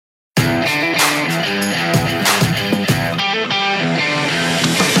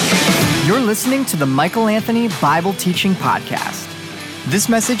listening to the Michael Anthony Bible Teaching Podcast. This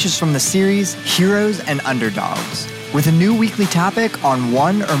message is from the series Heroes and Underdogs, with a new weekly topic on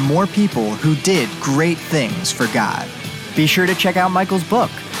one or more people who did great things for God. Be sure to check out Michael's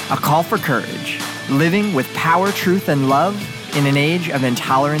book, A Call for Courage, Living with Power, Truth, and Love in an Age of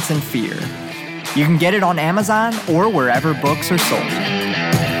Intolerance and Fear. You can get it on Amazon or wherever books are sold.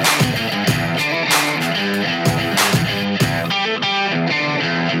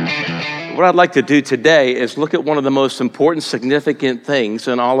 What I'd like to do today is look at one of the most important, significant things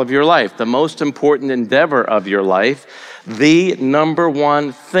in all of your life, the most important endeavor of your life, the number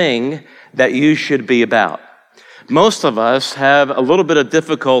one thing that you should be about. Most of us have a little bit of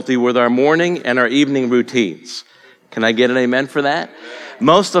difficulty with our morning and our evening routines. Can I get an amen for that?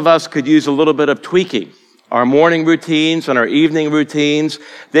 Most of us could use a little bit of tweaking. Our morning routines and our evening routines,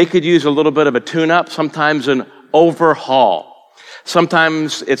 they could use a little bit of a tune-up, sometimes an overhaul.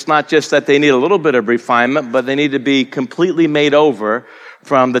 Sometimes it's not just that they need a little bit of refinement, but they need to be completely made over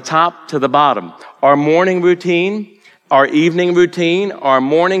from the top to the bottom. Our morning routine, our evening routine, our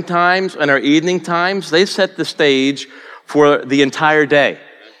morning times and our evening times, they set the stage for the entire day.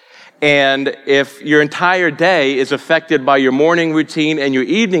 And if your entire day is affected by your morning routine and your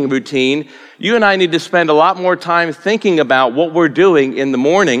evening routine, you and I need to spend a lot more time thinking about what we're doing in the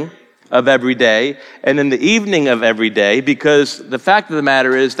morning of every day and in the evening of every day, because the fact of the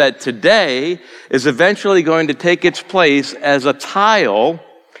matter is that today is eventually going to take its place as a tile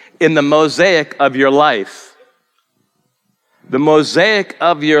in the mosaic of your life. The mosaic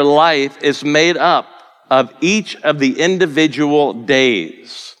of your life is made up of each of the individual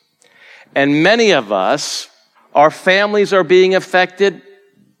days. And many of us, our families are being affected,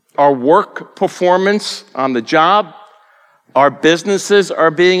 our work performance on the job, our businesses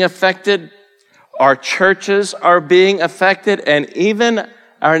are being affected, our churches are being affected, and even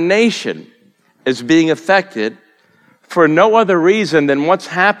our nation is being affected for no other reason than what's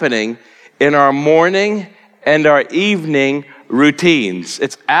happening in our morning and our evening routines.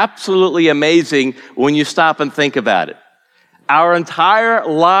 It's absolutely amazing when you stop and think about it. Our entire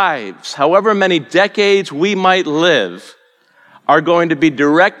lives, however many decades we might live, are going to be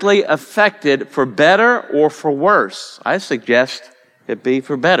directly affected for better or for worse. I suggest it be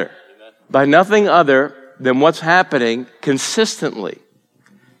for better. Amen. By nothing other than what's happening consistently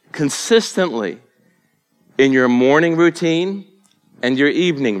in your morning routine and your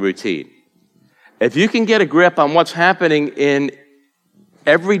evening routine. If you can get a grip on what's happening in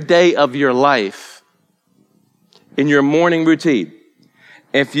every day of your life, in your morning routine,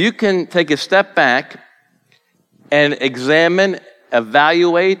 if you can take a step back and examine,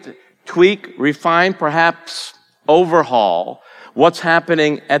 evaluate, tweak, refine, perhaps overhaul what's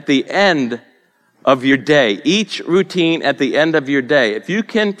happening at the end of your day, each routine at the end of your day. If you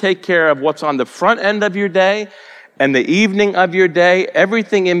can take care of what's on the front end of your day and the evening of your day,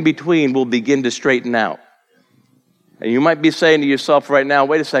 everything in between will begin to straighten out. And you might be saying to yourself right now,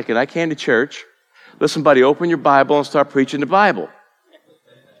 wait a second, I came to church. Listen, buddy, open your Bible and start preaching the Bible.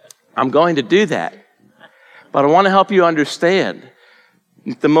 I'm going to do that. But I want to help you understand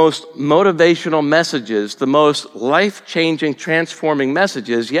the most motivational messages, the most life-changing, transforming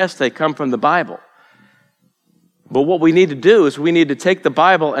messages, yes, they come from the Bible. But what we need to do is we need to take the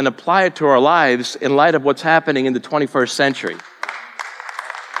Bible and apply it to our lives in light of what's happening in the 21st century.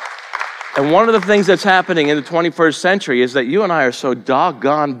 And one of the things that's happening in the 21st century is that you and I are so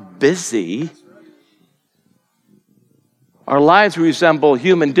doggone busy. Our lives resemble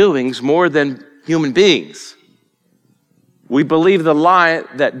human doings more than human beings. We believe the lie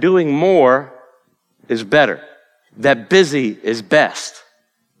that doing more is better, that busy is best.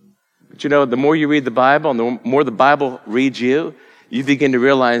 But you know, the more you read the Bible and the more the Bible reads you, you begin to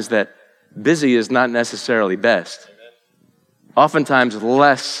realize that busy is not necessarily best. Oftentimes,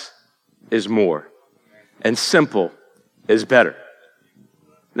 less is more, and simple is better.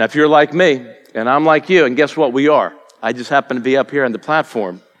 Now, if you're like me, and I'm like you, and guess what we are? I just happen to be up here on the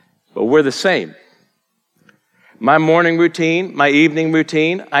platform, but we're the same. My morning routine, my evening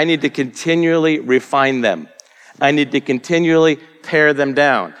routine, I need to continually refine them. I need to continually pare them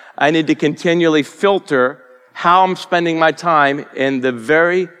down. I need to continually filter how I'm spending my time in the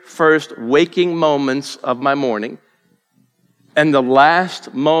very first waking moments of my morning and the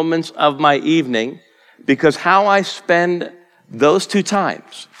last moments of my evening, because how I spend those two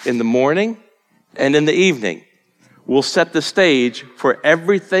times, in the morning and in the evening, will set the stage for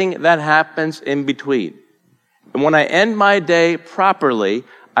everything that happens in between. And when I end my day properly,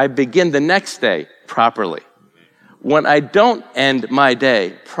 I begin the next day properly. When I don't end my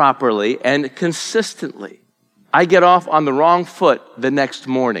day properly and consistently, I get off on the wrong foot the next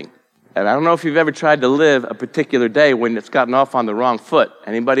morning. And I don't know if you've ever tried to live a particular day when it's gotten off on the wrong foot.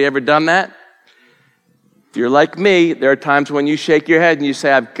 Anybody ever done that? If you're like me, there are times when you shake your head and you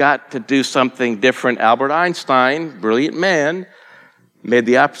say, I've got to do something different. Albert Einstein, brilliant man, made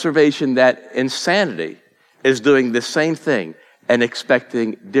the observation that insanity is doing the same thing and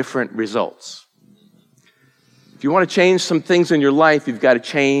expecting different results. If you want to change some things in your life, you've got to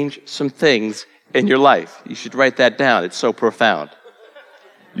change some things in your life. You should write that down. It's so profound.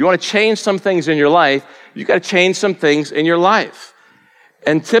 You want to change some things in your life, you've got to change some things in your life.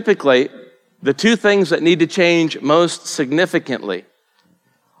 And typically, the two things that need to change most significantly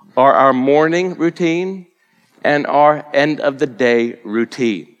are our morning routine and our end-of-the-day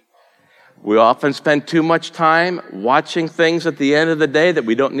routine. We often spend too much time watching things at the end of the day that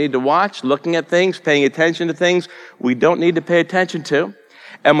we don't need to watch, looking at things, paying attention to things we don't need to pay attention to.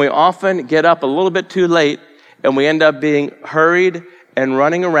 And we often get up a little bit too late, and we end up being hurried and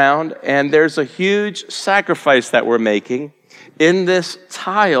running around, and there's a huge sacrifice that we're making in this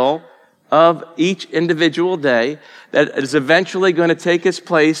tile of each individual day that is eventually going to take its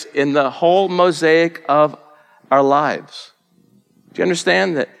place in the whole mosaic of our lives. Do you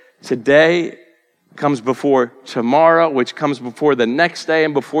understand that today comes before tomorrow, which comes before the next day,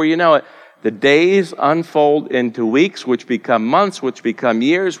 and before you know it, the days unfold into weeks, which become months, which become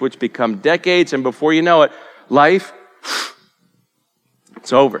years, which become decades, and before you know it, life,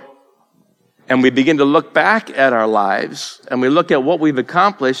 it's over. And we begin to look back at our lives, and we look at what we've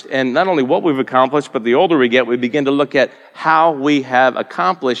accomplished, and not only what we've accomplished, but the older we get, we begin to look at how we have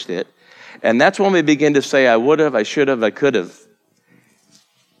accomplished it. And that's when we begin to say, I would have, I should have, I could have.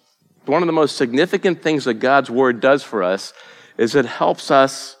 One of the most significant things that God's Word does for us is it helps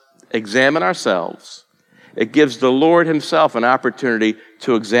us examine ourselves. It gives the Lord Himself an opportunity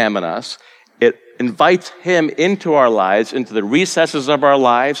to examine us. It invites Him into our lives, into the recesses of our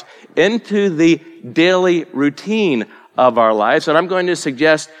lives, into the daily routine of our lives. And I'm going to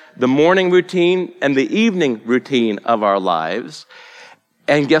suggest the morning routine and the evening routine of our lives.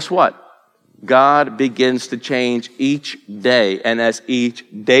 And guess what? God begins to change each day. And as each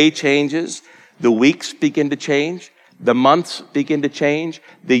day changes, the weeks begin to change, the months begin to change,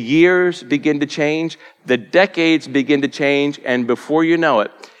 the years begin to change, the decades begin to change, and before you know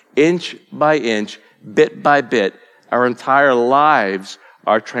it, inch by inch, bit by bit, our entire lives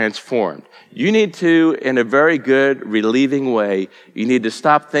are transformed. You need to, in a very good, relieving way, you need to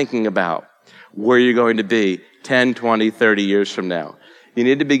stop thinking about where you're going to be 10, 20, 30 years from now. You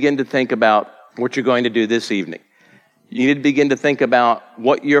need to begin to think about what you're going to do this evening. You need to begin to think about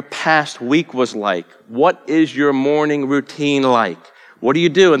what your past week was like. What is your morning routine like? What do you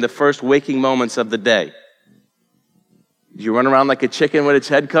do in the first waking moments of the day? Do you run around like a chicken with its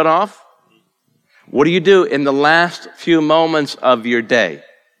head cut off? What do you do in the last few moments of your day?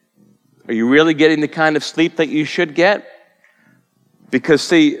 Are you really getting the kind of sleep that you should get? Because,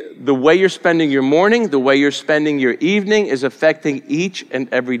 see, the way you're spending your morning, the way you're spending your evening is affecting each and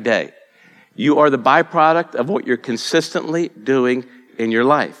every day. You are the byproduct of what you're consistently doing in your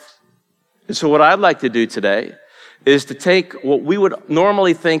life. And so what I'd like to do today is to take what we would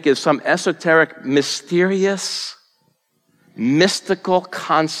normally think is some esoteric, mysterious, mystical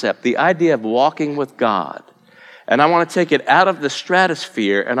concept, the idea of walking with God, and I want to take it out of the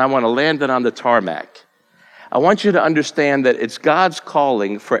stratosphere and I want to land it on the tarmac. I want you to understand that it's God's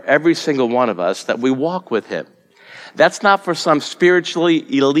calling for every single one of us that we walk with Him. That's not for some spiritually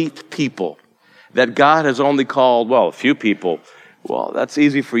elite people that God has only called, well, a few people. Well, that's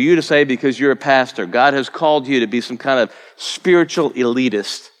easy for you to say because you're a pastor. God has called you to be some kind of spiritual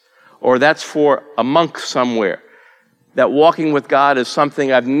elitist, or that's for a monk somewhere. That walking with God is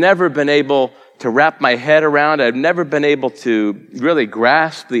something I've never been able to wrap my head around. I've never been able to really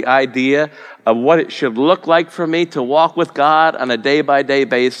grasp the idea of what it should look like for me to walk with God on a day-by-day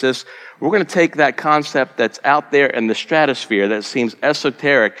basis. We're going to take that concept that's out there in the stratosphere that seems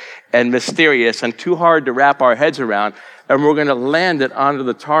esoteric and mysterious and too hard to wrap our heads around, and we're going to land it onto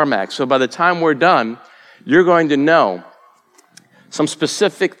the tarmac. So by the time we're done, you're going to know some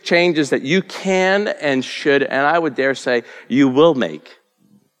specific changes that you can and should, and I would dare say you will make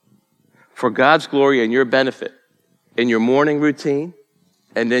for God's glory and your benefit in your morning routine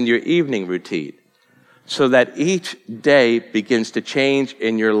and in your evening routine, so that each day begins to change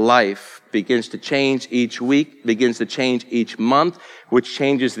in your life, begins to change each week, begins to change each month, which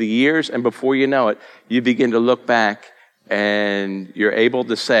changes the years, and before you know it, you begin to look back and you are able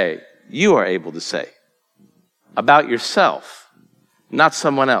to say about yourself, not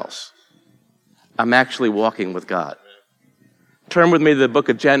someone else, I'm actually walking with God. Turn with me to the book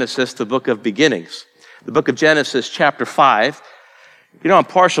of Genesis, the book of beginnings. The book of Genesis, chapter 5. You know, I'm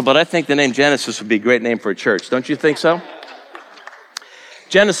partial, but I think the name Genesis would be a great name for a church. Don't you think so?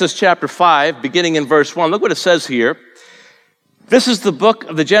 Genesis chapter 5, beginning in verse 1. Look what it says here. This is the book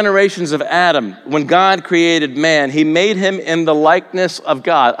of the generations of Adam. When God created man, he made him in the likeness of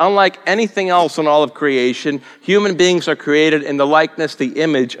God. Unlike anything else in all of creation, human beings are created in the likeness, the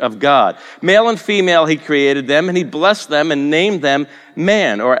image of God. Male and female, he created them, and he blessed them and named them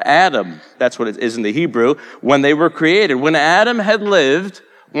man, or Adam. That's what it is in the Hebrew, when they were created. When Adam had lived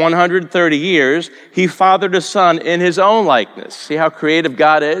 130 years, he fathered a son in his own likeness. See how creative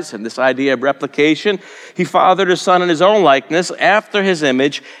God is and this idea of replication? He fathered a son in his own likeness after his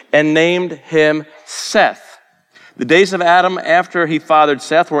image and named him Seth. The days of Adam after he fathered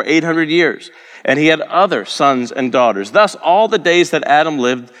Seth were 800 years, and he had other sons and daughters. Thus, all the days that Adam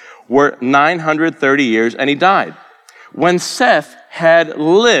lived were 930 years, and he died. When Seth had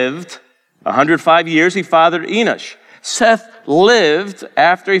lived 105 years, he fathered Enosh. Seth lived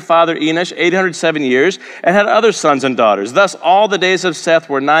after he fathered Enosh 807 years and had other sons and daughters. Thus, all the days of Seth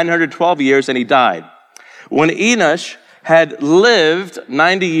were 912 years, and he died. When Enosh had lived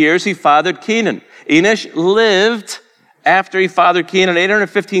 90 years, he fathered Kenan. Enosh lived after he fathered Kenan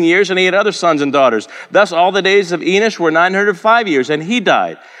 815 years, and he had other sons and daughters. Thus, all the days of Enosh were 905 years, and he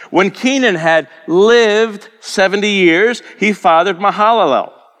died. When Kenan had lived 70 years, he fathered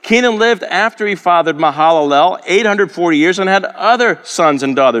Mahalalel. Kenan lived after he fathered Mahalalel 840 years and had other sons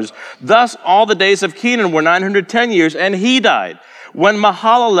and daughters. Thus, all the days of Kenan were 910 years, and he died. When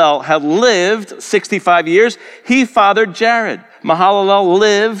Mahalalel had lived 65 years, he fathered Jared. Mahalalel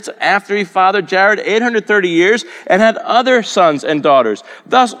lived after he fathered Jared 830 years and had other sons and daughters.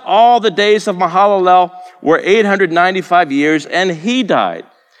 Thus, all the days of Mahalalel were 895 years, and he died.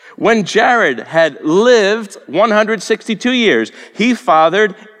 When Jared had lived 162 years, he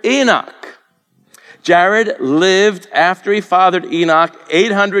fathered Enoch. Jared lived after he fathered Enoch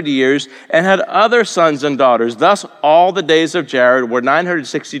 800 years and had other sons and daughters. Thus, all the days of Jared were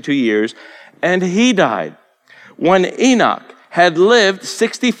 962 years, and he died. When Enoch had lived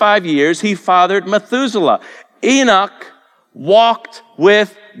 65 years, he fathered Methuselah. Enoch walked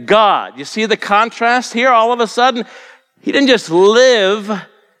with God. You see the contrast here? All of a sudden, he didn't just live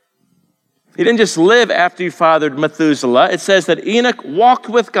after he fathered Methuselah. It says that Enoch walked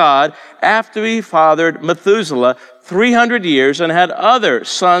with God after he fathered Methuselah 300 years and had other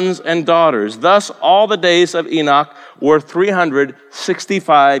sons and daughters. Thus, all the days of Enoch were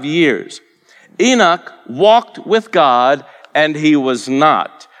 365 years. Enoch walked with God, and he was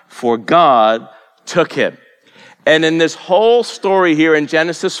not, for God took him. And in this whole story here in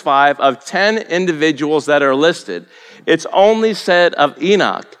Genesis 5, of 10 individuals that are listed, it's only said of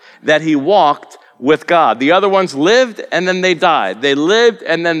Enoch that he walked with God. The other ones lived and then they died. They lived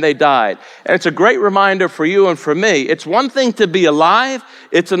and then they died. And it's a great reminder for you and for me. It's one thing to be alive.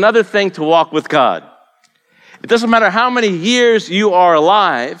 It's another thing to walk with God. It doesn't matter how many years you are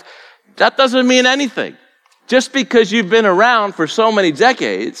alive. That doesn't mean anything. Just because you've been around for so many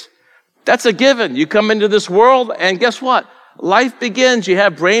decades, that's a given. You come into this world and guess what? Life begins. You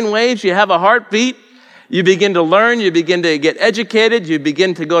have brain waves. You have a heartbeat. You begin to learn, you begin to get educated, you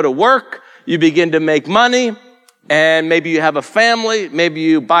begin to go to work, you begin to make money, and maybe you have a family, maybe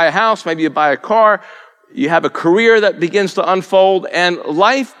you buy a house, maybe you buy a car, you have a career that begins to unfold, and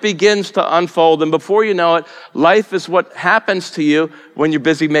life begins to unfold, and before you know it, life is what happens to you when you're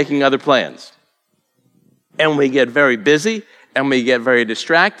busy making other plans. And we get very busy, and we get very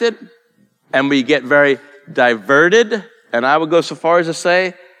distracted, and we get very diverted, and I would go so far as to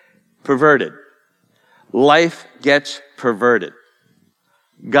say, perverted. Life gets perverted.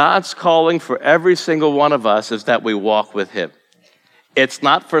 God's calling for every single one of us is that we walk with him. It's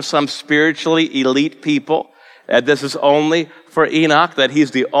not for some spiritually elite people. This is only for Enoch, that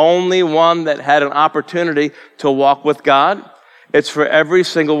he's the only one that had an opportunity to walk with God. It's for every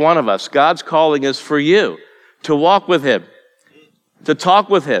single one of us. God's calling is for you to walk with him, to talk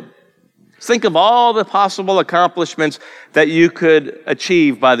with him. Think of all the possible accomplishments that you could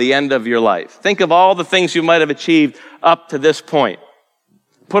achieve by the end of your life. Think of all the things you might have achieved up to this point.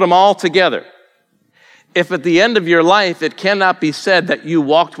 Put them all together. If at the end of your life it cannot be said that you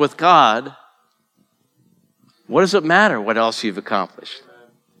walked with God, what does it matter what else you've accomplished?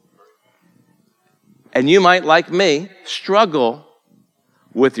 And you might, like me, struggle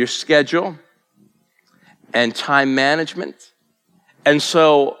with your schedule and time management. And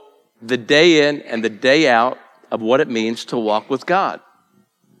so the day in and the day out of what it means to walk with God.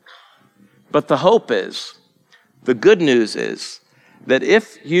 But the hope is, the good news is, that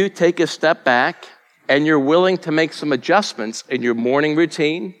if you take a step back and you're willing to make some adjustments in your morning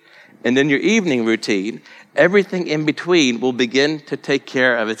routine and then your evening routine, everything in between will begin to take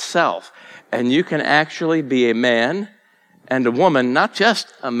care of itself. And you can actually be a man and a woman, not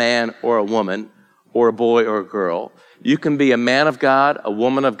just a man or a woman or a boy or a girl. You can be a man of God, a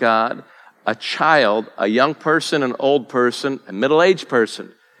woman of God, a child, a young person, an old person, a middle-aged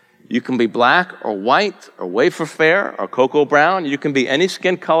person. You can be black or white or wafer fair or cocoa brown. You can be any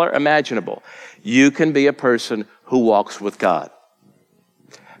skin color imaginable. You can be a person who walks with God.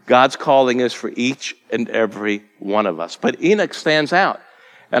 God's calling is for each and every one of us. But Enoch stands out.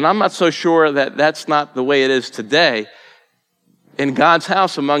 And I'm not so sure that that's not the way it is today. In God's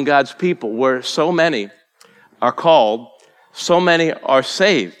house, among God's people, where so many are called, so many are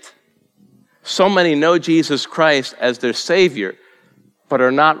saved. So many know Jesus Christ as their Savior, but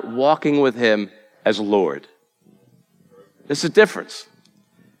are not walking with Him as Lord. There's a difference.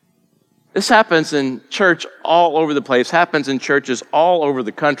 This happens in church all over the place, happens in churches all over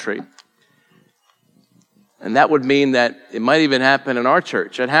the country. And that would mean that it might even happen in our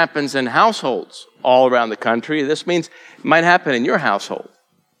church. It happens in households all around the country. This means it might happen in your household.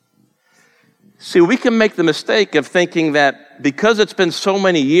 See, we can make the mistake of thinking that because it's been so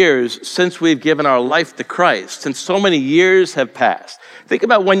many years since we've given our life to Christ, since so many years have passed. Think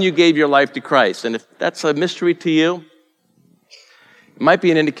about when you gave your life to Christ. And if that's a mystery to you, it might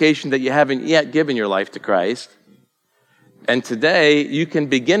be an indication that you haven't yet given your life to Christ. And today, you can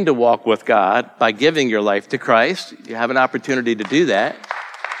begin to walk with God by giving your life to Christ. You have an opportunity to do that.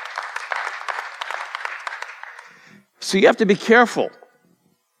 So you have to be careful.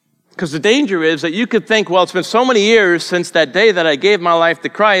 Because the danger is that you could think, well, it's been so many years since that day that I gave my life to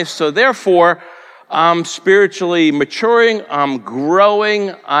Christ, so therefore, I'm spiritually maturing, I'm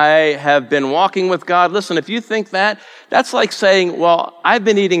growing, I have been walking with God. Listen, if you think that, that's like saying, well, I've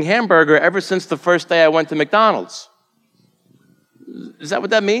been eating hamburger ever since the first day I went to McDonald's. Is that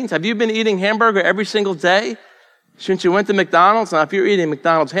what that means? Have you been eating hamburger every single day since you went to McDonald's? Now, if you're eating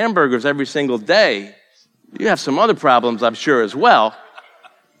McDonald's hamburgers every single day, you have some other problems, I'm sure, as well.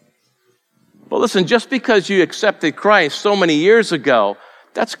 But listen, just because you accepted Christ so many years ago,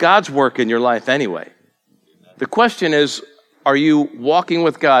 that's God's work in your life anyway. The question is, are you walking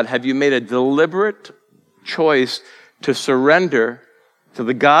with God? Have you made a deliberate choice to surrender to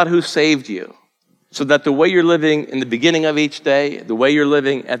the God who saved you, so that the way you're living in the beginning of each day, the way you're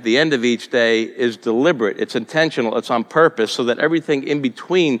living at the end of each day is deliberate, it's intentional, it's on purpose, so that everything in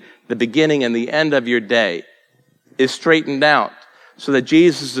between the beginning and the end of your day is straightened out, so that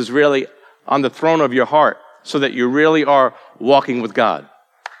Jesus is really on the throne of your heart, so that you really are walking with God.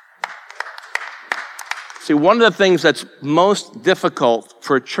 See, one of the things that's most difficult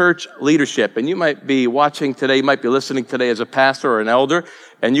for church leadership, and you might be watching today, you might be listening today as a pastor or an elder,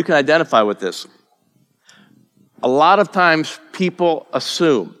 and you can identify with this. A lot of times people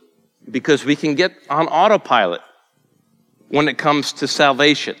assume, because we can get on autopilot when it comes to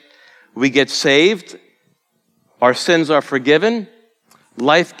salvation. We get saved, our sins are forgiven,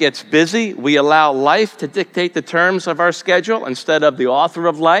 life gets busy, we allow life to dictate the terms of our schedule instead of the author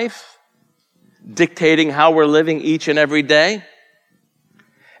of life dictating how we're living each and every day.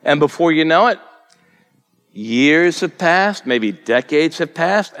 And before you know it, years have passed, maybe decades have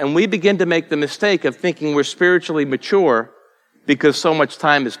passed, and we begin to make the mistake of thinking we're spiritually mature because so much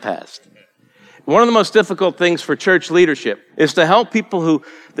time has passed. One of the most difficult things for church leadership is to help people who,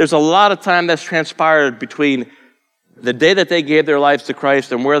 there's a lot of time that's transpired between the day that they gave their lives to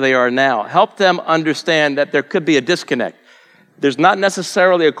Christ and where they are now. Help them understand that there could be a disconnect. There's not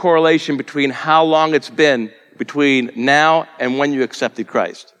necessarily a correlation between how long it's been between now and when you accepted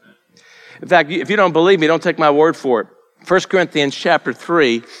Christ. In fact, if you don't believe me, don't take my word for it. 1 Corinthians chapter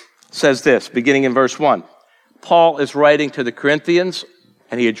 3 says this, beginning in verse 1. Paul is writing to the Corinthians,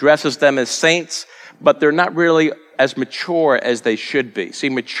 and he addresses them as saints, but they're not really as mature as they should be. See,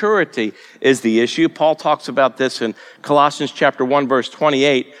 maturity is the issue. Paul talks about this in Colossians chapter 1, verse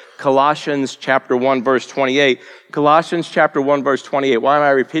 28. Colossians chapter 1, verse 28. Colossians chapter 1, verse 28. Why am I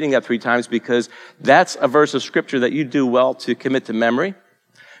repeating that 3 times? Because that's a verse of scripture that you do well to commit to memory.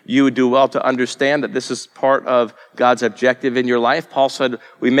 You would do well to understand that this is part of God's objective in your life. Paul said,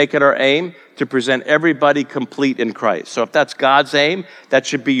 we make it our aim to present everybody complete in Christ. So if that's God's aim, that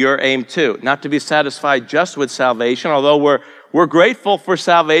should be your aim too. Not to be satisfied just with salvation, although we're grateful for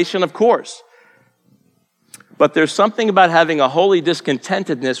salvation, of course. But there's something about having a holy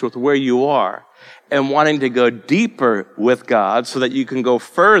discontentedness with where you are and wanting to go deeper with God so that you can go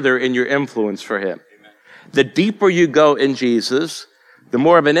further in your influence for Him. Amen. The deeper you go in Jesus, the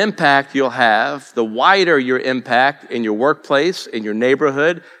more of an impact you'll have, the wider your impact in your workplace, in your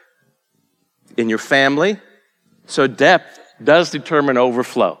neighborhood, in your family. So depth does determine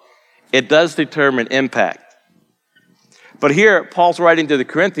overflow. It does determine impact. But here, Paul's writing to the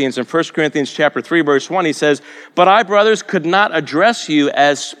Corinthians in 1 Corinthians chapter 3, verse 1, he says, "But I, brothers, could not address you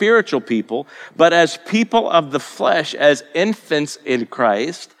as spiritual people, but as people of the flesh, as infants in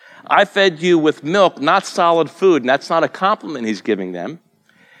Christ. I fed you with milk, not solid food." And that's not a compliment he's giving them.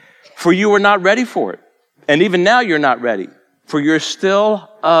 "For you were not ready for it. And even now you're not ready, for you're still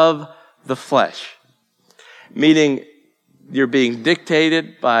of the flesh." Meaning you're being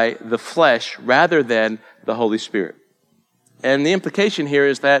dictated by the flesh rather than the Holy Spirit. And the implication here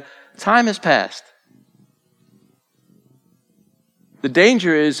is that time has passed. The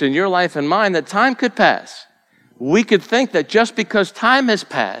danger is in your life and mine that time could pass. We could think that just because time has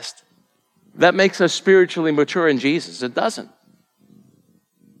passed, that makes us spiritually mature in Jesus. It doesn't.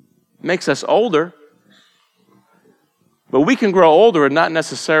 It makes us older, but we can grow older and not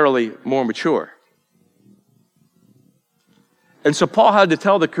necessarily more mature. And so Paul had to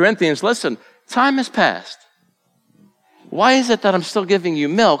tell the Corinthians, listen, time has passed. Why is it that I'm still giving you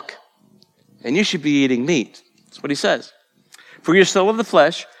milk and you should be eating meat? That's what he says. "For you're still of the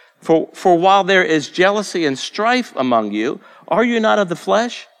flesh, for while there is jealousy and strife among you, are you not of the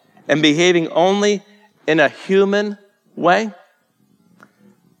flesh and behaving only in a human way?"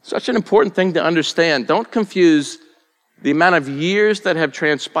 Such an important thing to understand. Don't confuse the amount of years that have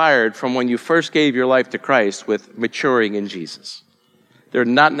transpired from when you first gave your life to Christ with maturing in Jesus. They're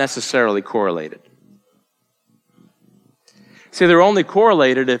not necessarily correlated. See, they're only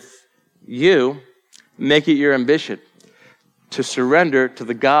correlated if you make it your ambition to surrender to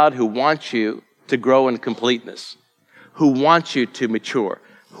the God who wants you to grow in completeness, who wants you to mature,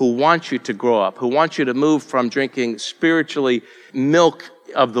 who wants you to grow up, who wants you to move from drinking spiritually milk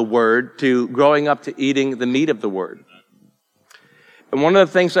of the Word to growing up to eating the meat of the Word. And one of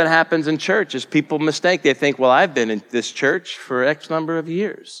the things that happens in church is people mistake. They think, well, I've been in this church for X number of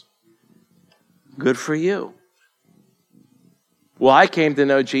years. Good for you. Well, I came to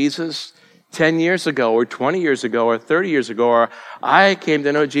know Jesus 10 years ago or 20 years ago or 30 years ago, or I came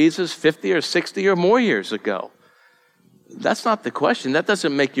to know Jesus 50 or 60 or more years ago. That's not the question. That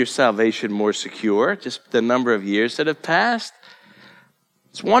doesn't make your salvation more secure, just the number of years that have passed.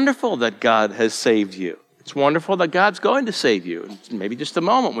 It's wonderful that God has saved you. It's wonderful that God's going to save you. Maybe just a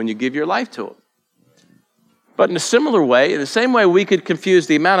moment when you give your life to Him. But in a similar way, in the same way we could confuse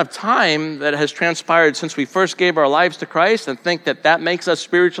the amount of time that has transpired since we first gave our lives to Christ and think that that makes us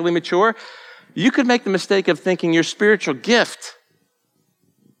spiritually mature, you could make the mistake of thinking your spiritual gift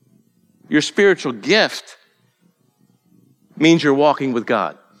means you're walking with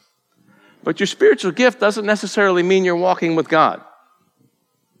God. But your spiritual gift doesn't necessarily mean you're walking with God.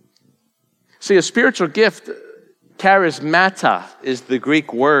 See, a spiritual gift, charismata is the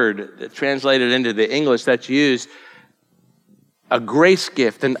Greek word that translated into the English that's used, a grace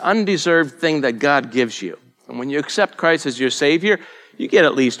gift, an undeserved thing that God gives you. And when you accept Christ as your Savior, you get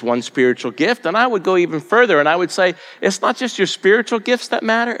at least one spiritual gift. And I would go even further, and I would say it's not just your spiritual gifts that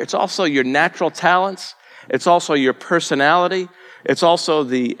matter, it's also your natural talents, it's also your personality, it's also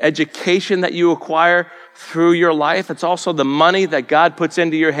the education that you acquire through your life. It's also the money that God puts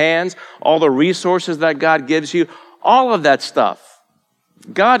into your hands, all the resources that God gives you, all of that stuff.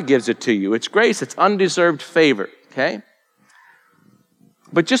 God gives it to you. It's grace. It's undeserved favor, okay?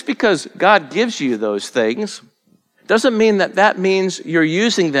 But just because God gives you those things doesn't mean that means you're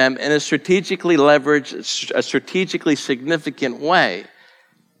using them in a strategically leveraged, a strategically significant way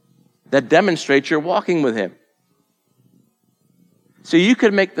that demonstrates you're walking with Him. So you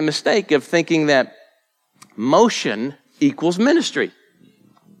could make the mistake of thinking that motion equals ministry.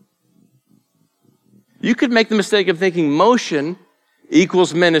 You could make the mistake of thinking motion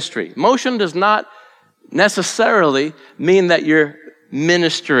equals ministry. Motion does not necessarily mean that you're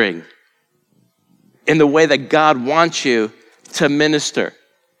ministering in the way that God wants you to minister.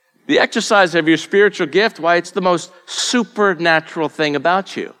 The exercise of your spiritual gift, why, it's the most supernatural thing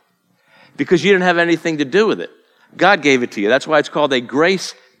about you because you didn't have anything to do with it. God gave it to you. That's why it's called a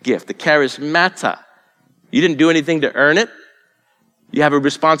grace gift, a charismata. You didn't do anything to earn it. You have a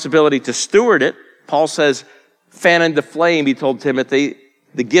responsibility to steward it. Paul says, fan into flame, he told Timothy,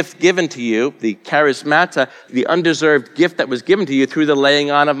 the gift given to you, the charismata, the undeserved gift that was given to you through the laying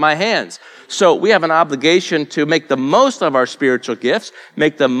on of my hands. So we have an obligation to make the most of our spiritual gifts,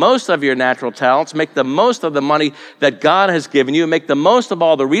 make the most of your natural talents, make the most of the money that God has given you, make the most of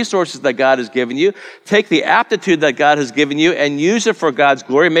all the resources that God has given you, take the aptitude that God has given you and use it for God's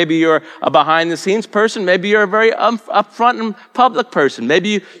glory. Maybe you're a behind-the-scenes person. Maybe you're a very upfront and public person.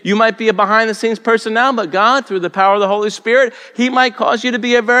 Maybe you might be a behind-the-scenes person now, but God, through the power of the Holy Spirit, He might cause you to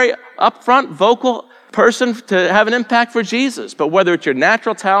be a very upfront, vocal person to have an impact for Jesus. But whether it's your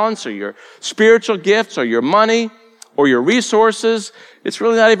natural talents or your spiritual gifts or your money or your resources, it's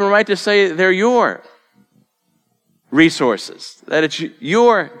really not even right to say they're your resources, that it's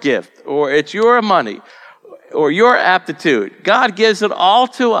your gift or it's your money or your aptitude. God gives it all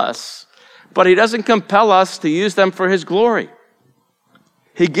to us, but he doesn't compel us to use them for his glory.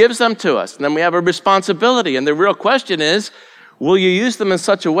 He gives them to us, and then we have a responsibility. And the real question is, will you use them in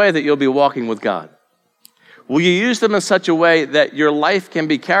such a way that you'll be walking with God? Will you use them in such a way that your life can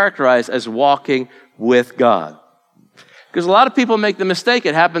be characterized as walking with God? Because a lot of people make the mistake,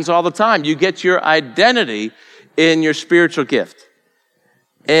 it happens all the time. You get your identity in your spiritual gift.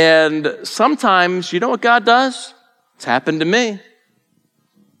 And sometimes, you know what God does? It's happened to me.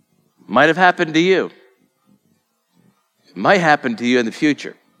 Might have happened to you. It might happen to you in the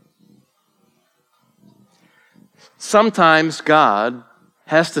future. Sometimes God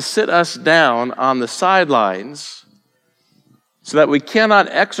has to sit us down on the sidelines so that we cannot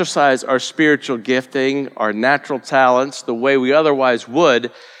exercise our spiritual gifting, our natural talents, the way we otherwise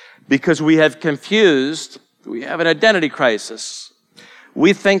would, because we have we have an identity crisis.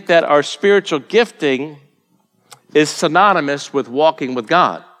 We think that our spiritual gifting is synonymous with walking with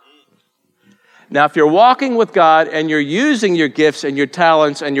God. Now, if you're walking with God and you're using your gifts and your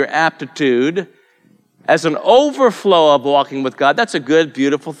talents and your aptitude as an overflow of walking with God, that's a good,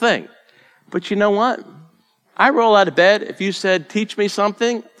 beautiful thing. But you know what? I roll out of bed. If you said, teach me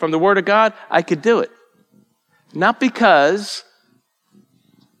something from the Word of God, I could do it. Not because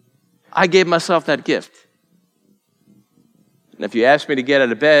I gave myself that gift. And if you ask me to get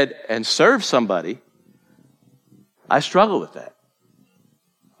out of bed and serve somebody, I struggle with that.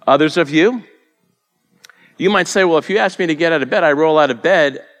 Others of you, you might say, well, if you ask me to get out of bed, I roll out of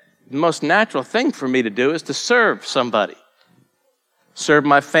bed. The most natural thing for me to do is to serve somebody. Serve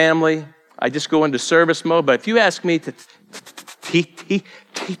my family. I just go into service mode. But if you ask me to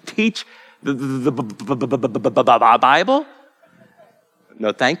teach the Bible,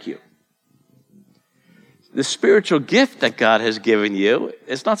 no, thank you. The spiritual gift that God has given you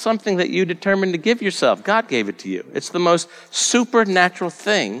is not something that you determined to give yourself. God gave it to you. It's the most supernatural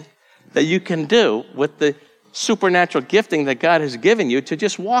thing that you can do with the supernatural gifting that God has given you, to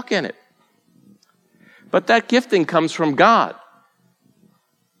just walk in it. But that gifting comes from God.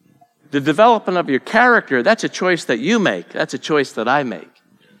 The development of your character, that's a choice that you make. That's a choice that I make.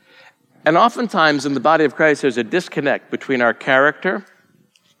 And oftentimes in the body of Christ, there's a disconnect between our character,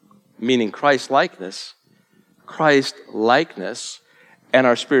 meaning Christ-likeness, and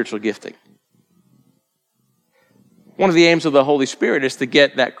our spiritual gifting. One of the aims of the Holy Spirit is to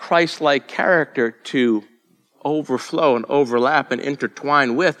get that Christ-like character to overflow and overlap and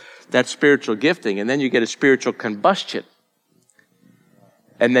intertwine with that spiritual gifting. And then you get a spiritual combustion.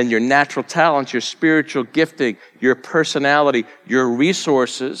 And then your natural talents, your spiritual gifting, your personality, your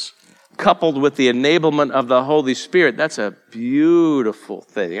resources, coupled with the enablement of the Holy Spirit, that's a beautiful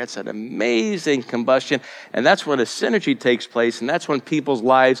thing. That's an amazing combustion. And that's when a synergy takes place, and that's when people's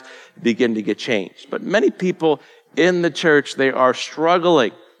lives begin to get changed. But many people in the church, they are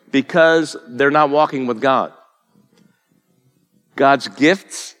struggling because they're not walking with God. God's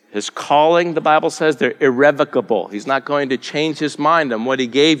gifts, his calling, the Bible says, they're irrevocable. He's not going to change his mind on what he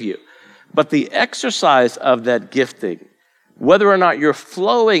gave you. But the exercise of that gifting, whether or not you're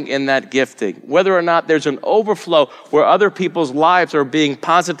flowing in that gifting, whether or not there's an overflow where other people's lives are being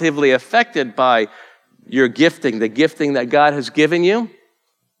positively affected by your gifting, the gifting that God has given you,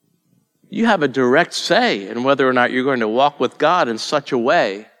 you have a direct say in whether or not you're going to walk with God in such a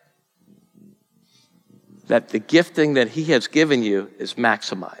way that the gifting that he has given you is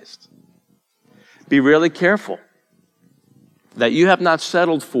maximized. Be really careful that you have not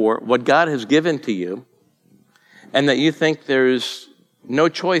settled for what God has given to you, and that you think there's no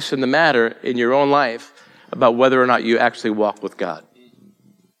choice in the matter in your own life about whether or not you actually walk with God.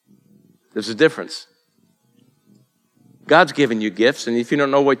 There's a difference. God's given you gifts, and if you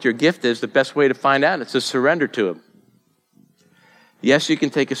don't know what your gift is, the best way to find out is to surrender to him. Yes, you can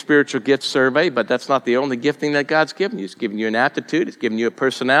take a spiritual gift survey, but that's not the only gifting that God's given you. He's given you an aptitude. He's given you a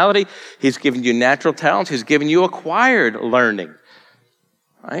personality. He's given you natural talents. He's given you acquired learning.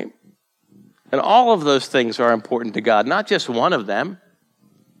 Right? And all of those things are important to God, not just one of them.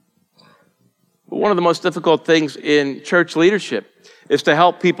 But one of the most difficult things in church leadership is to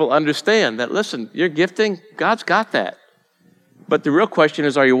help people understand that, listen, your gifting, God's got that. But the real question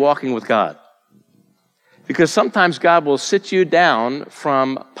is, are you walking with God? Because sometimes God will sit you down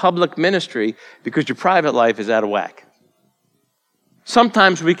from public ministry because your private life is out of whack.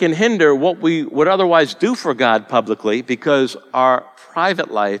 Sometimes we can hinder what we would otherwise do for God publicly because our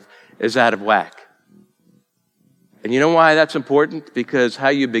private life is out of whack. And you know why that's important? Because how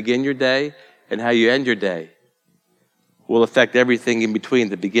you begin your day and how you end your day will affect everything in between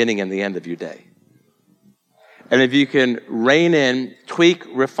the beginning and the end of your day. And if you can rein in, tweak,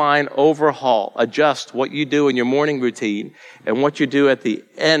 refine, overhaul, adjust what you do in your morning routine and what you do at the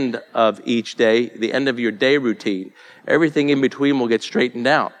end of each day, the end of your day routine, everything in between will get straightened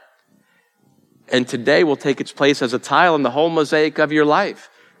out. And today will take its place as a tile in the whole mosaic of your life.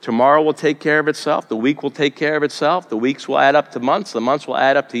 Tomorrow will take care of itself. The week will take care of itself. The weeks will add up to months. The months will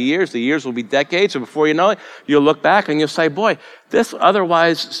add up to years. The years will be decades. And before you know it, you'll look back and you'll say, boy, this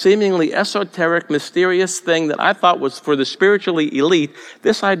otherwise seemingly esoteric, mysterious thing that I thought was for the spiritually elite,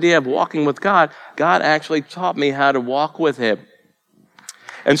 this idea of walking with God, God actually taught me how to walk with him.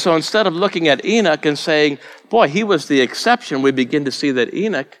 And so instead of looking at Enoch and saying, boy, he was the exception, we begin to see that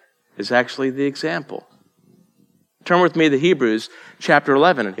Enoch is actually the example. Turn with me to Hebrews chapter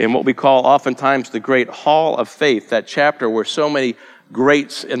 11, in what we call oftentimes the great hall of faith, that chapter where so many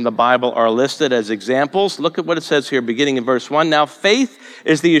greats in the Bible are listed as examples. Look at what it says here, beginning in verse 1. Now faith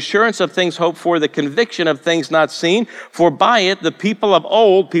is the assurance of things hoped for, the conviction of things not seen. For by it the people of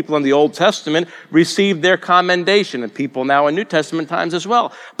old, people in the Old Testament, received their commendation, and people now in New Testament times as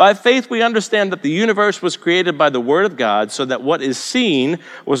well. By faith we understand that the universe was created by the word of God, so that what is seen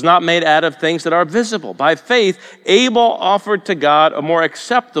was not made out of things that are visible. By faith Abel offered to God a more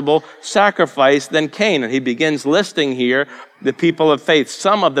acceptable sacrifice than Cain. And he begins listing here the people of faith,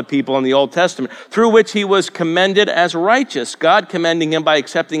 some of the people in the Old Testament, through which he was commended as righteous, God commending him by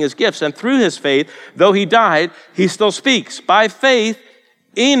accepting his gifts. And through his faith, though he died, he still speaks. By faith,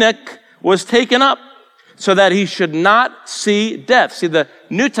 Enoch was taken up so that he should not see death. See, the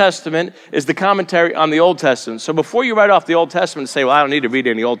New Testament is the commentary on the Old Testament. So before you write off the Old Testament and say, well, I don't need to read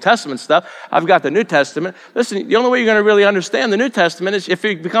any Old Testament stuff, I've got the New Testament. Listen, the only way you're going to really understand the New Testament is if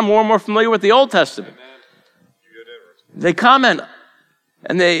you become more and more familiar with the Old Testament. They comment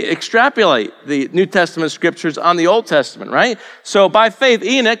and they extrapolate the New Testament scriptures on the Old Testament, right? So by faith,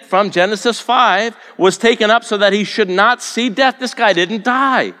 Enoch from Genesis 5 was taken up so that he should not see death. This guy didn't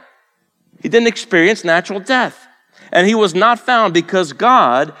die. He didn't experience natural death. And he was not found because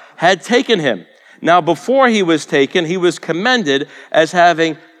God had taken him. Now, before he was taken, he was commended as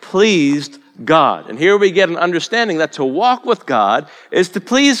having pleased God. And here we get an understanding that to walk with God is to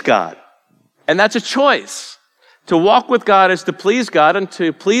please God. And that's a choice. To walk with God is to please God, and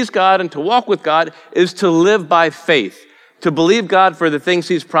to please God and to walk with God is to live by faith. To believe God for the things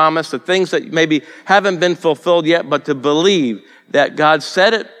he's promised, the things that maybe haven't been fulfilled yet, but to believe that God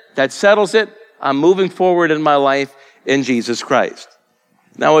said it, that settles it, I'm moving forward in my life in Jesus Christ.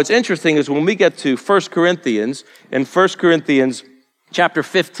 Now what's interesting is when we get to 1 Corinthians, in 1 Corinthians chapter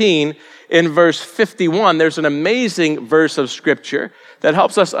 15, in verse 51, there's an amazing verse of scripture that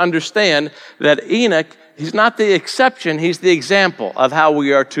helps us understand that Enoch, he's not the exception, he's the example of how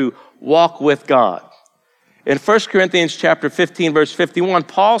we are to walk with God. In 1 Corinthians chapter 15, verse 51,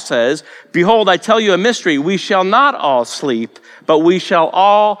 Paul says, behold, I tell you a mystery. We shall not all sleep, but we shall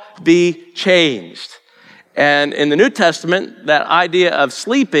all be changed. And in the New Testament, that idea of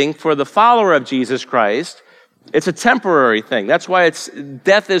sleeping for the follower of Jesus Christ, it's a temporary thing. That's why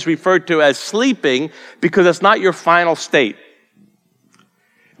death is referred to as sleeping, because it's not your final state.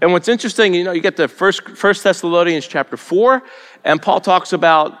 And what's interesting, you get to 1 Thessalonians chapter 4, and Paul talks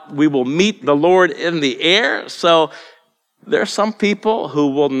about we will meet the Lord in the air. So there are some people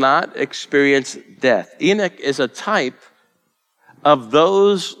who will not experience death. Enoch is a type of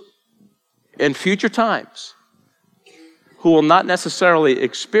those in future times who will not necessarily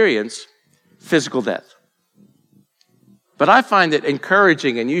experience physical death. But I find it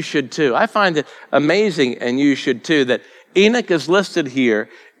encouraging, and you should too. I find it amazing, and you should too, that Enoch is listed here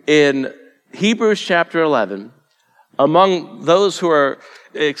in Hebrews chapter 11 among those who are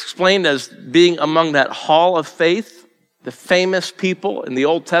explained as being among that hall of faith, the famous people in the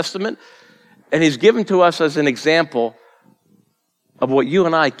Old Testament. And he's given to us as an example of what you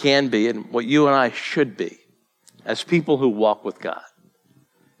and I can be and what you and I should be as people who walk with God,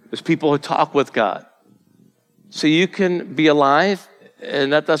 as people who talk with God. So you can be alive,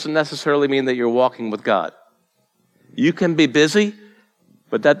 and that doesn't necessarily mean that you're walking with God. You can be busy,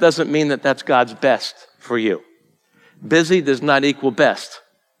 but that doesn't mean that that's God's best for you. Busy does not equal best.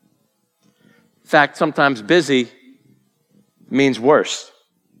 In fact, sometimes busy means worse.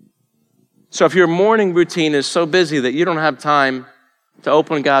 So if your morning routine is so busy that you don't have time to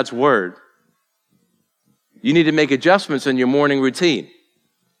open God's Word, you need to make adjustments in your morning routine.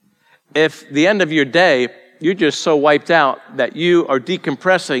 If the end of your day, you're just so wiped out that you are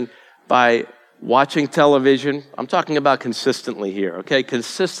decompressing by watching television, I'm talking about consistently here, okay?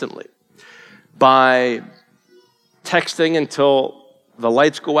 Consistently. By texting until the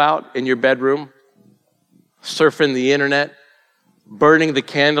lights go out in your bedroom, surfing the internet, burning the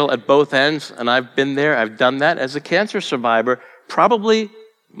candle at both ends. And I've been there, I've done that as a cancer survivor. Probably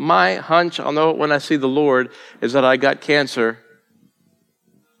my hunch, I'll know it when I see the Lord, is that I got cancer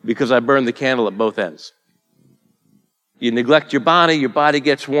because I burned the candle at both ends. You neglect your body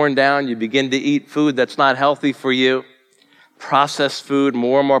gets worn down, you begin to eat food that's not healthy for you, processed food,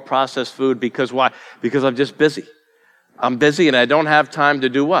 more and more processed food, because why? Because I'm just busy. I'm busy and I don't have time to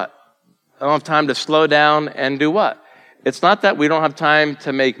do what? I don't have time to slow down and do what? It's not that we don't have time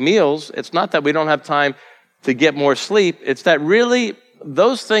to make meals. It's not that we don't have time to get more sleep. It's that really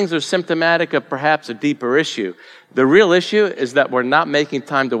those things are symptomatic of perhaps a deeper issue. The real issue is that we're not making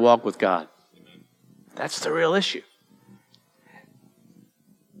time to walk with God. That's the real issue.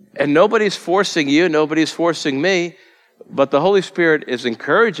 And nobody's forcing you, nobody's forcing me, but the Holy Spirit is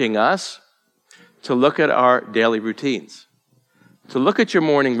encouraging us to look at our daily routines, to look at your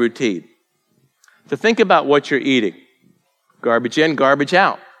morning routine, to think about what you're eating. Garbage in, garbage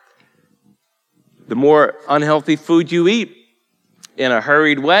out. The more unhealthy food you eat in a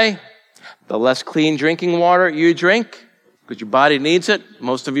hurried way, the less clean drinking water you drink, because your body needs it.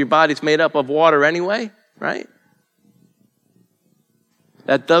 Most of your body's made up of water anyway, right?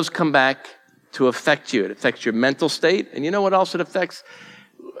 That does come back to affect you. It affects your mental state. And you know what else it affects?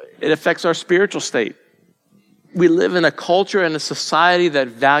 It affects our spiritual state. We live in a culture and a society that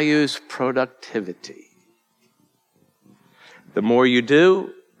values productivity. The more you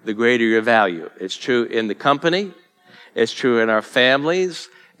do, the greater your value. It's true in the company. It's true in our families.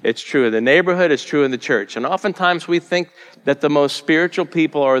 It's true in the neighborhood. It's true in the church. And oftentimes we think that the most spiritual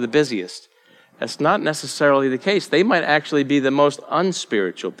people are the busiest. That's not necessarily the case. They might actually be the most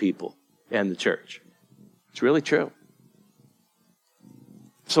unspiritual people in the church. It's really true.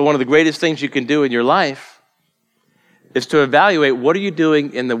 So one of the greatest things you can do in your life is to evaluate what are you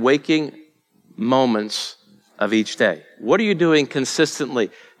doing in the waking moments of each day. What are you doing consistently?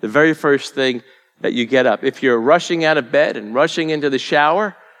 The very first thing that you get up. If you're rushing out of bed and rushing into the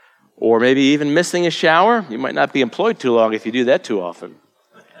shower, or maybe even missing a shower, you might not be employed too long if you do that too often.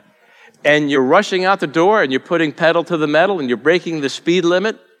 And you're rushing out the door and you're putting pedal to the metal and you're breaking the speed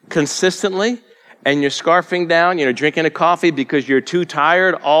limit consistently and you're scarfing down, drinking a coffee because you're too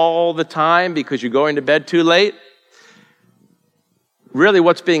tired all the time because you're going to bed too late. Really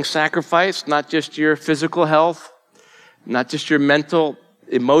what's being sacrificed, not just your physical health, not just your mental,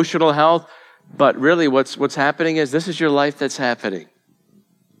 emotional health, but really what's happening is this is your life that's happening.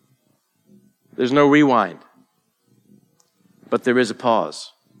 There's no rewind, but there is a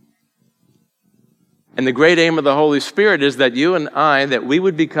pause. And the great aim of the Holy Spirit is that you and I, that we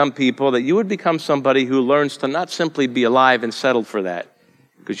would become people, that you would become somebody who learns to not simply be alive and settled for that,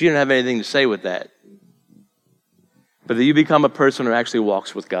 because you don't have anything to say with that, but that you become a person who actually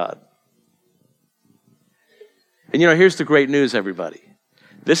walks with God. And here's the great news, everybody.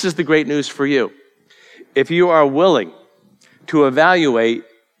 This is the great news for you. If you are willing to evaluate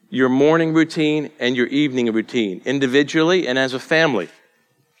your morning routine and your evening routine, individually and as a family,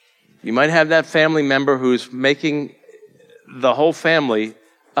 you might have that family member who's making the whole family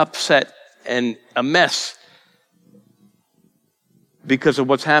upset and a mess because of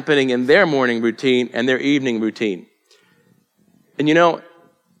what's happening in their morning routine and their evening routine. And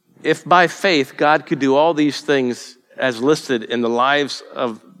if by faith God could do all these things as listed in the lives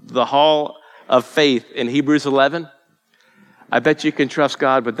of the hall of faith in Hebrews 11, I bet you can trust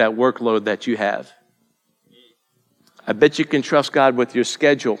God with that workload that you have. I bet you can trust God with your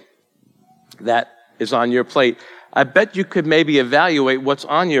schedule that is on your plate. I bet you could maybe evaluate what's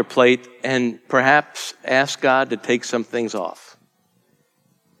on your plate and perhaps ask God to take some things off.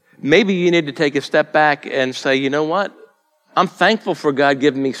 Maybe you need to take a step back and say, you know what? I'm thankful for God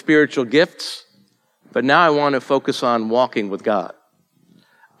giving me spiritual gifts, but now I want to focus on walking with God.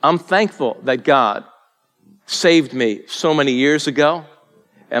 I'm thankful that God saved me so many years ago,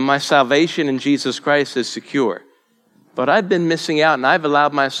 and my salvation in Jesus Christ is secure. But I've been missing out, and I've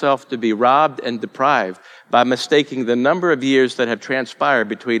allowed myself to be robbed and deprived by mistaking the number of years that have transpired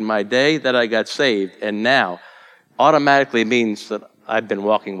between my day that I got saved and now automatically means that I've been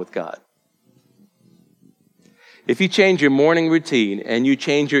walking with God. If you change your morning routine and you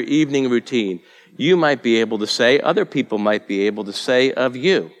change your evening routine, you might be able to say, other people might be able to say of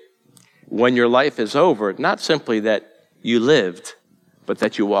you, when your life is over, not simply that you lived, but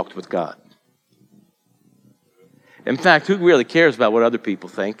that you walked with God. In fact, who really cares about what other people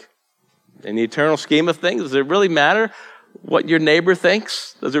think? In the eternal scheme of things, does it really matter what your neighbor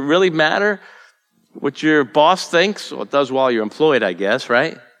thinks? Does it really matter what your boss thinks? Well, it does while you're employed, I guess,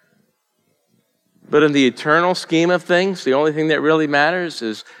 right? But in the eternal scheme of things, the only thing that really matters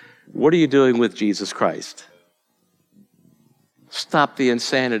is, what are you doing with Jesus Christ? Stop the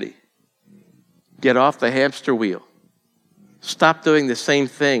insanity. Get off the hamster wheel. Stop doing the same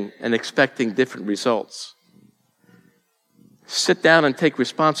thing and expecting different results. Sit down and take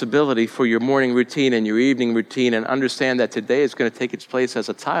responsibility for your morning routine and your evening routine, and understand that today is going to take its place as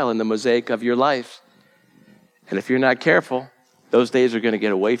a tile in the mosaic of your life. And if you're not careful, those days are going to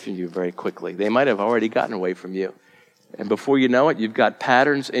get away from you very quickly. They might have already gotten away from you. And before you know it, you've got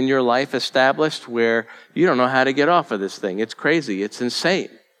patterns in your life established where you don't know how to get off of this thing. It's crazy. It's insane.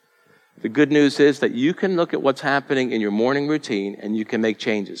 The good news is that you can look at what's happening in your morning routine and you can make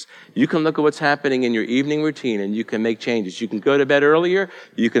changes. You can look at what's happening in your evening routine and you can make changes. You can go to bed earlier.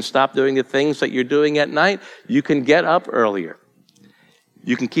 You can stop doing the things that you're doing at night. You can get up earlier.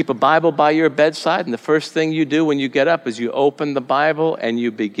 You can keep a Bible by your bedside, and the first thing you do when you get up is you open the Bible and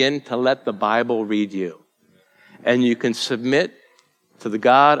you begin to let the Bible read you. And you can submit to the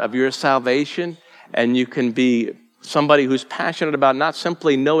God of your salvation, and you can be somebody who's passionate about not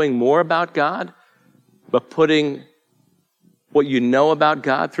simply knowing more about God, but putting what you know about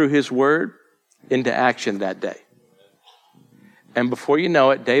God through His Word into action that day. And before you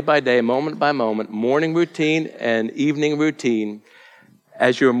know it, day by day, moment by moment, morning routine and evening routine,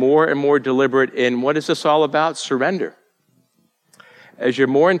 as you're more and more deliberate in what is this all about? Surrender. As you're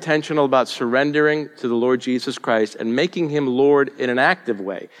more intentional about surrendering to the Lord Jesus Christ and making Him Lord in an active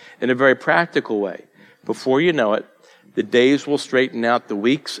way, in a very practical way, before you know it, the days will straighten out, the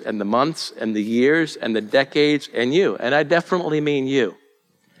weeks and the months and the years and the decades, and you. And I definitely mean you.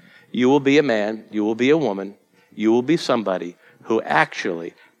 You will be a man, you will be a woman, you will be somebody who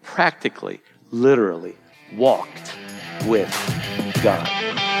actually, practically, literally walked with God.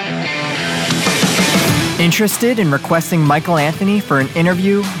 Interested in requesting Michael Anthony for an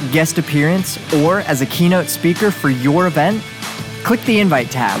interview, guest appearance, or as a keynote speaker for your event? Click the invite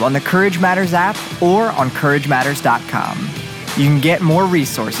tab on the Courage Matters app or on CourageMatters.com. You can get more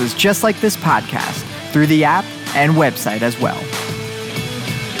resources just like this podcast through the app and website as well.